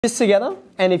This together,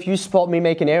 and if you spot me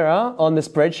make an error on the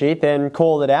spreadsheet, then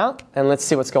call it out and let's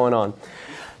see what's going on.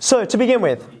 So to begin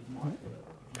with,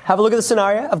 have a look at the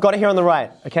scenario. I've got it here on the right,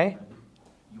 okay?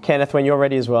 Kenneth, when you're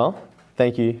ready as well.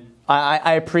 Thank you.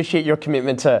 I appreciate your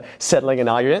commitment to settling an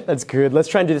argument. That's good. Let's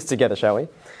try and do this together, shall we?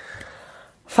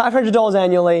 $500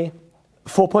 annually,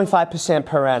 4.5%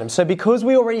 per annum. So because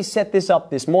we already set this up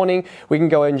this morning, we can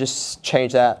go and just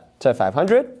change that to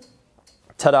 500.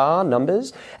 Ta-da,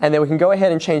 numbers. And then we can go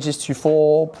ahead and change this to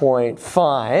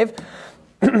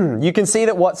 4.5. You can see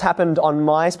that what's happened on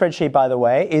my spreadsheet, by the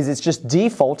way, is it's just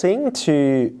defaulting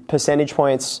to percentage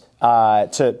points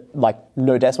to like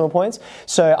no decimal points.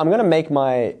 So I'm going to make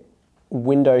my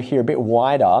window here a bit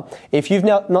wider. If you've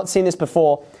not seen this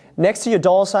before, next to your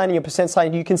dollar sign and your percent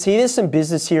sign, you can see there's some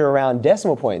business here around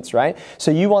decimal points, right?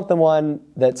 So you want the one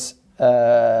that's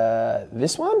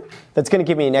this one, that's going to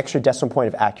give me an extra decimal point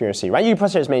of accuracy, right? You can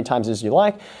press it as many times as you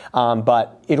like,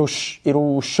 but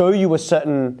it'll show you a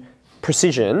certain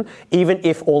precision, even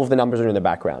if all of the numbers are in the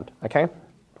background, okay?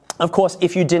 Of course,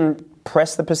 if you didn't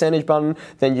press the percentage button,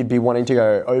 then you'd be wanting to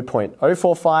go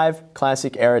 0.045,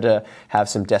 classic error to have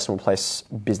some decimal place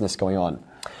business going on.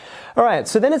 All right,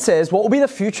 so then it says, what will be the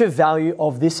future value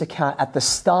of this account at the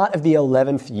start of the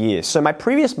 11th year? So my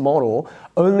previous model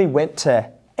only went to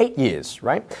 8 years,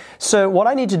 right? So what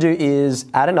I need to do is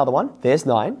add another one. There's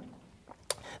 9.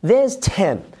 There's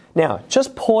 10. Now,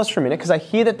 just pause for a minute because I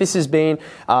hear that this has been,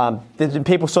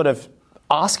 people sort of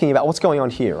asking about what's going on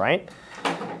here, right?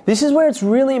 This is where it's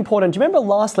really important. Do you remember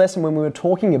last lesson when we were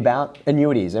talking about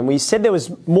annuities and we said there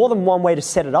was more than one way to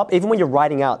set it up, even when you're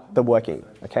writing out the working,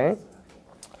 okay?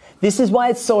 This is why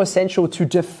it's so essential to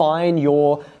define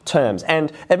your terms.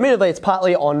 And admittedly, it's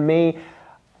partly on me.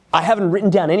 I haven't written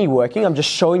down any working, I'm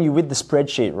just showing you with the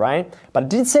spreadsheet, right? But I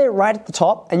did say it right at the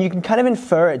top, and you can kind of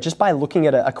infer it just by looking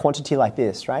at a quantity like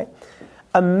this, right?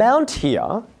 Amount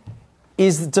here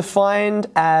is defined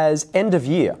as end of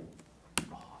year.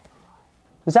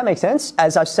 Does that make sense?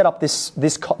 As I've set up this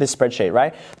spreadsheet,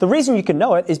 right? The reason you can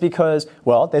know it is because,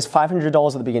 well, there's $500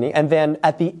 at the beginning, and then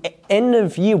at the end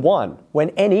of year 1, when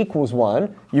n equals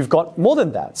 1, you've got more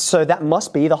than that. So that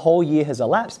must be the whole year has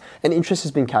elapsed, and interest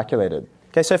has been calculated.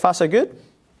 Okay, so far so good?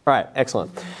 All right,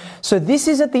 excellent. So this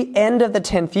is at the end of the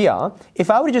 10th year. If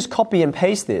I were to just copy and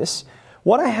paste this,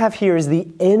 what I have here is the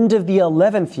end of the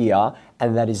 11th year,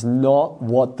 and that is not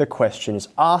what the question is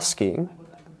asking.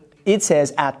 It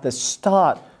says at the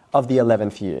start of the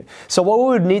 11th year. So what we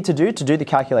would need to do the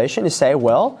calculation is say,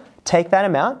 well, take that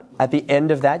amount at the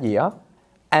end of that year,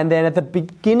 and then at the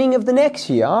beginning of the next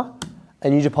year, a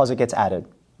new deposit gets added,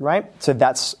 right? So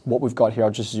that's what we've got here.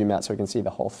 I'll just zoom out so we can see the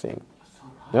whole thing.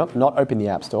 Nope, not open the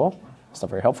App Store. It's not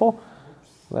very helpful.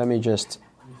 Let me just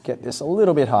get this a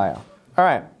little bit higher. All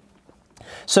right.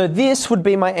 So this would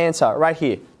be my answer right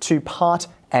here to part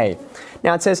A.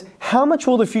 Now it says, how much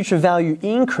will the future value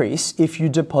increase if you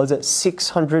deposit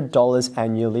 $600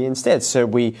 annually instead? So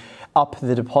we up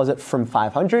the deposit from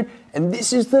 500, and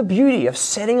this is the beauty of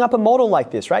setting up a model like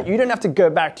this, right? You don't have to go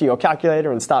back to your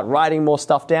calculator and start writing more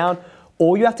stuff down.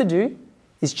 All you have to do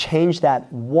is change that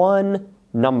one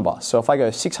number. So if I go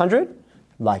 600,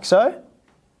 like so.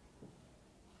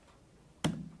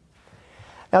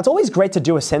 Now it's always great to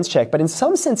do a sense check, but in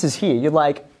some senses here, you're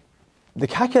like, the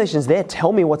calculations there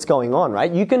tell me what's going on,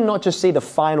 right? You can not just see the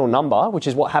final number, which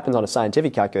is what happens on a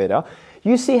scientific calculator.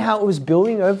 You see how it was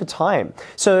building over time.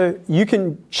 So you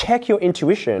can check your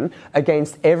intuition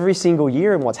against every single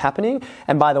year and what's happening.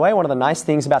 And by the way, one of the nice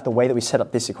things about the way that we set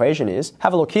up this equation is,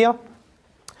 have a look here.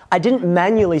 I didn't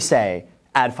manually say,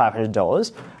 add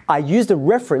 $500. I used a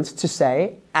reference to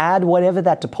say, add whatever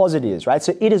that deposit is, right?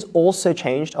 So it has also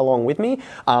changed along with me.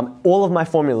 All of my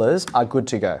formulas are good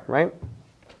to go, right?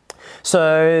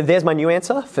 So there's my new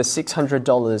answer for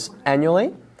 $600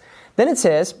 annually. Then it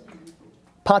says,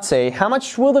 part C, how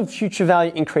much will the future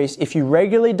value increase if you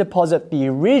regularly deposit the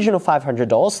original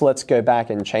 $500? So let's go back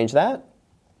and change that,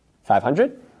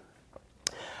 500.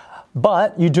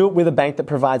 But you do it with a bank that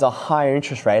provides a higher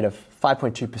interest rate of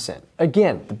 5.2%.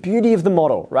 Again, the beauty of the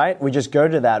model, right? We just go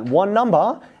to that one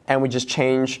number and we just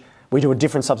change, we do a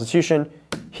different substitution,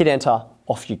 hit enter,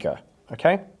 off you go,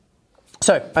 okay?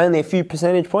 So only a few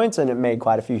percentage points and it made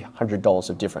quite a few $100s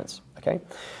of difference, okay?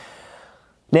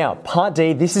 Now, part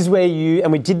D, this is where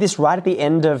and we did this right at the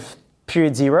end of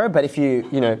period 0, but if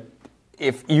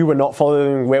if you were not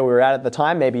following where we were at the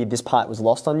time, maybe this part was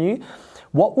lost on you.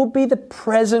 What will be the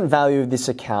present value of this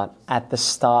account at the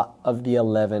start of the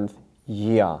 11th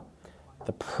year?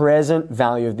 The present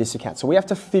value of this account. So we have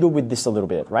to fiddle with this a little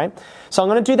bit, right? So I'm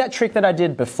going to do that trick that I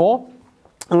did before.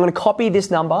 I'm going to copy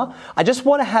this number. I just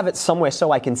want to have it somewhere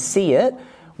so I can see it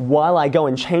while I go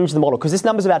and change the model, because this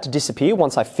number's about to disappear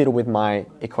once I fiddle with my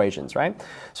equations, right?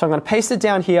 So I'm going to paste it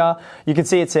down here. You can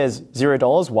see it says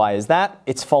 $0. Why is that?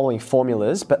 It's following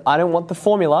formulas, but I don't want the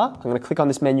formula. I'm going to click on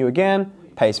this menu again,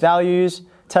 paste values.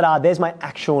 Ta-da, there's my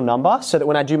actual number, so that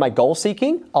when I do my goal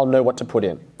seeking, I'll know what to put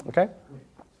in, okay?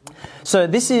 So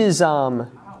this is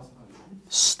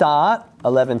start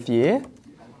 11th year.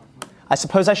 I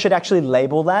suppose I should actually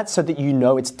label that so that you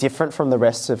know it's different from the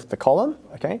rest of the column,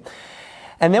 okay?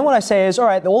 And then what I say is, all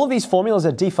right, all of these formulas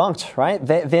are defunct, right?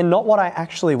 They're not what I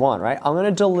actually want, right? I'm going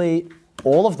to delete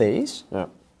all of these, no,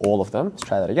 all of them. Let's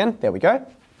try that again. There we go.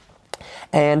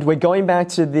 And we're going back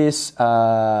to this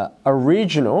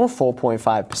original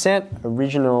 4.5%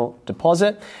 original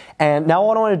deposit. And now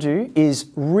what I want to do is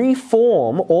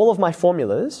reform all of my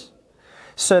formulas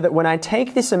so that when I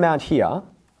take this amount here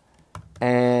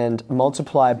and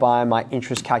multiply by my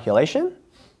interest calculation,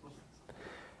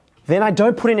 then I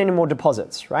don't put in any more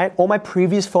deposits, right? All my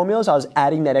previous formulas, I was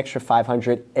adding that extra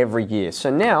 500 every year.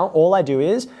 So now all I do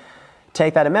is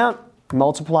take that amount,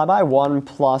 multiply by 1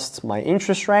 plus my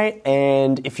interest rate,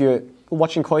 and if you're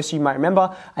watching closely, you might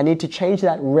remember, I need to change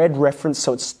that red reference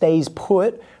so it stays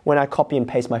put when I copy and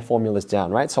paste my formulas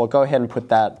down, right? So I'll go ahead and put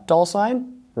that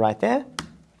 $sign right there.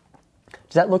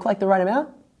 Does that look like the right amount?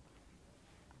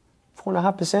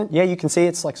 4.5%? Yeah, you can see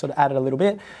it's like sort of added a little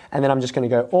bit, and then I'm just going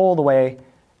to go all the way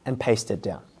and paste it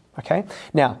down, okay?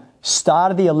 Now,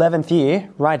 start of the 11th year,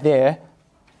 right there,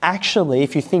 actually,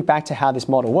 if you think back to how this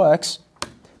model works,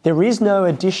 there is no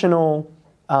additional,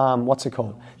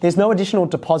 There's no additional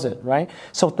deposit, right?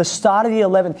 So at the start of the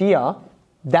 11th year,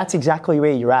 that's exactly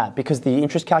where you're at because the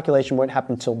interest calculation won't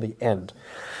happen until the end.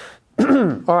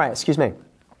 All right, excuse me.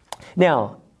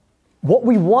 Now, what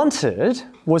we wanted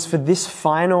was for this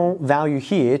final value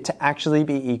here to actually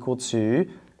be equal to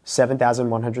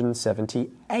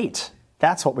 7,178.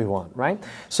 That's what we want, right?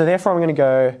 So therefore, I'm going to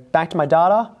go back to my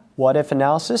data, what if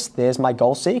analysis, there's my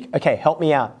goal seek. Okay, help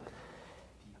me out.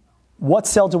 What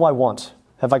cell do I want?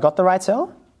 Have I got the right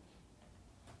cell?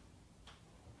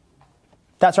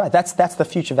 That's right, that's the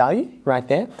future value right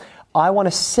there. I want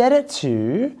to set it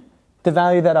to the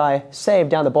value that I saved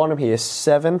down the bottom here,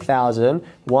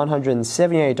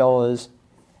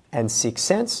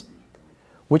 $7,178.06.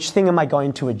 Which thing am I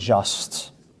going to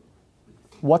adjust?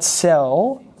 What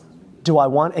cell do I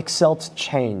want Excel to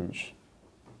change?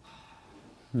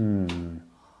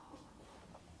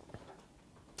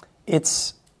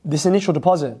 It's this initial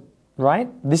deposit, right?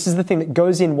 This is the thing that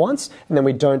goes in once and then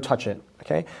we don't touch it,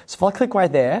 okay? So if I click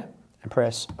right there and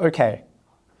press OK,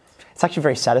 it's actually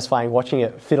very satisfying watching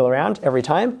it fiddle around every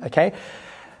time, okay?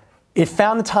 It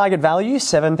found the target value,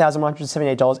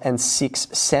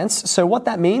 $7,178.06. So what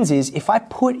that means is if I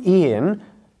put in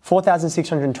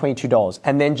 $4,622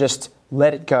 and then just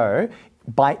let it go,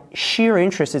 by sheer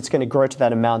interest, it's going to grow to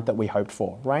that amount that we hoped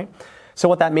for, right? So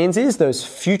what that means is those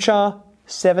future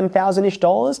 $7,000-ish,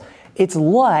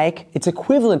 it's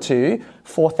equivalent to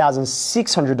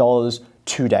 $4,600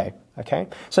 today, okay?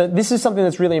 So this is something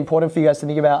that's really important for you guys to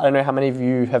think about. I don't know how many of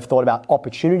you have thought about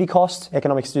opportunity cost.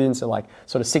 Economic students are like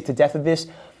sort of sick to death of this.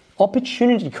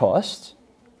 Opportunity cost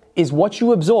is what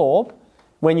you absorb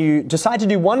when you decide to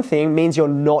do one thing means you're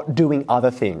not doing other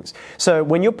things. So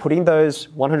when you're putting those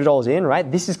 $100 in,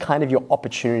 right, this is kind of your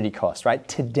opportunity cost, right?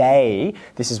 Today,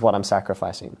 this is what I'm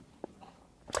sacrificing.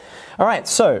 All right,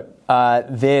 so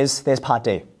there's part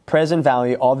D, present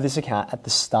value of this account at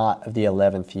the start of the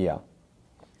 11th year.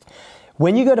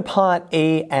 When you go to part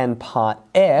E and part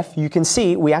F, you can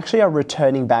see we actually are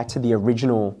returning back to the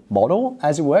original model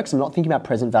as it works. I'm not thinking about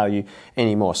present value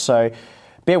anymore. So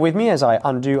bear with me as I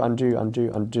undo.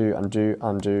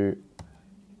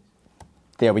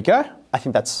 There we go. I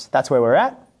think that's where we're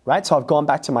at, right? So I've gone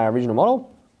back to my original model.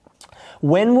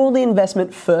 When will the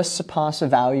investment first surpass a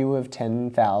value of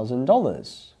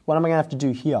 $10,000? What am I going to have to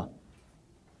do here?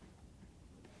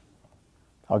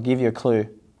 I'll give you a clue.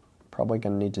 Probably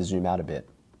going to need to zoom out a bit.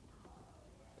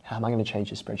 How am I going to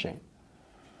change this spreadsheet?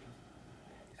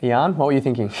 Jan, what were you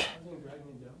thinking?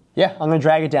 Yeah, I'm going to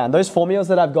drag it down. Those formulas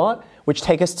that I've got, which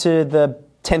take us to the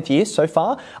 10th year so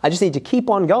far, I just need to keep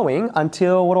on going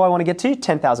until, what do I want to get to?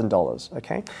 $10,000,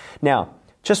 okay? Now,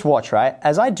 just watch, right?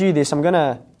 As I do this, I'm going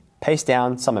to paste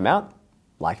down some amount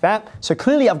like that. So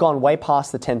clearly I've gone way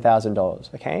past the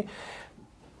 $10,000, okay?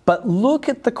 But look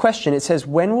at the question. It says,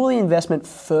 when will the investment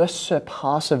first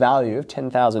surpass a value of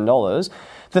 $10,000?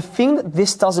 The thing that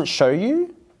this doesn't show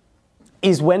you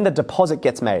is when the deposit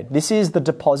gets made. This is the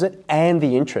deposit and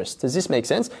the interest. Does this make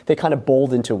sense? They're kind of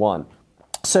balled into one.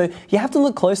 So you have to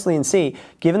look closely and see,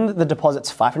 given that the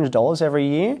deposit's $500 every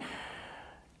year,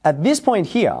 at this point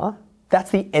here,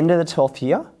 that's the end of the 12th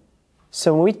year.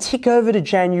 So when we tick over to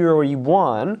January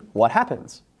 1, what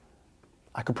happens?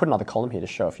 I could put another column here to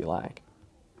show if you like.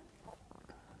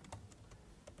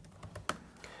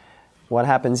 What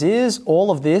happens is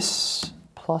all of this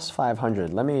plus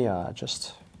 500. Let me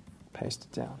just paste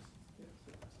it down.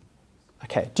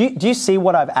 Okay, do you see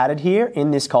what I've added here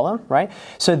in this column, right?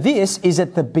 So this is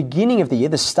at the beginning of the year,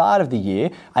 the start of the year.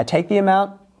 I take the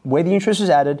amount where the interest was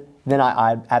added, then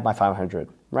I add my 500,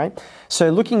 right?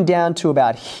 So looking down to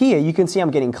about here, you can see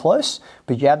I'm getting close,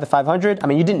 but you add the 500. I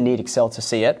mean, you didn't need Excel to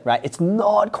see it, right? It's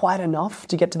not quite enough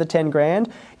to get to the 10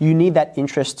 grand. You need that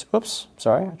interest. Oops,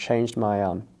 sorry, I changed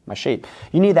my my sheet.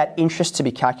 You need that interest to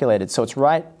be calculated, so it's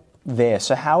right there.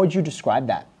 So how would you describe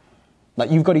that? Like,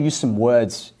 you've got to use some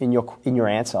words in your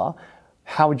answer.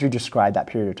 How would you describe that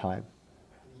period of time?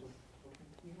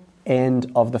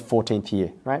 End of the 14th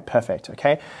year, right? Perfect,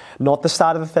 okay? Not the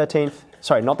start of the 13th,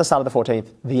 sorry, not the start of the 14th,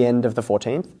 the end of the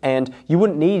 14th. And you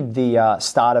wouldn't need the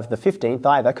start of the 15th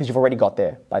either, because you've already got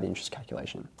there by the interest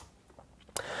calculation.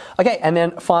 Okay, and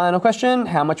then final question,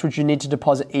 how much would you need to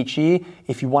deposit each year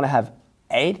if you want to have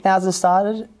 8,000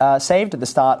 saved at the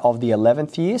start of the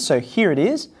 11th year? So here it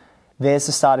is. There's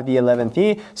the start of the 11th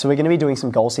year. So we're going to be doing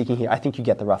some goal seeking here. I think you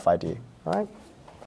get the rough idea, all right?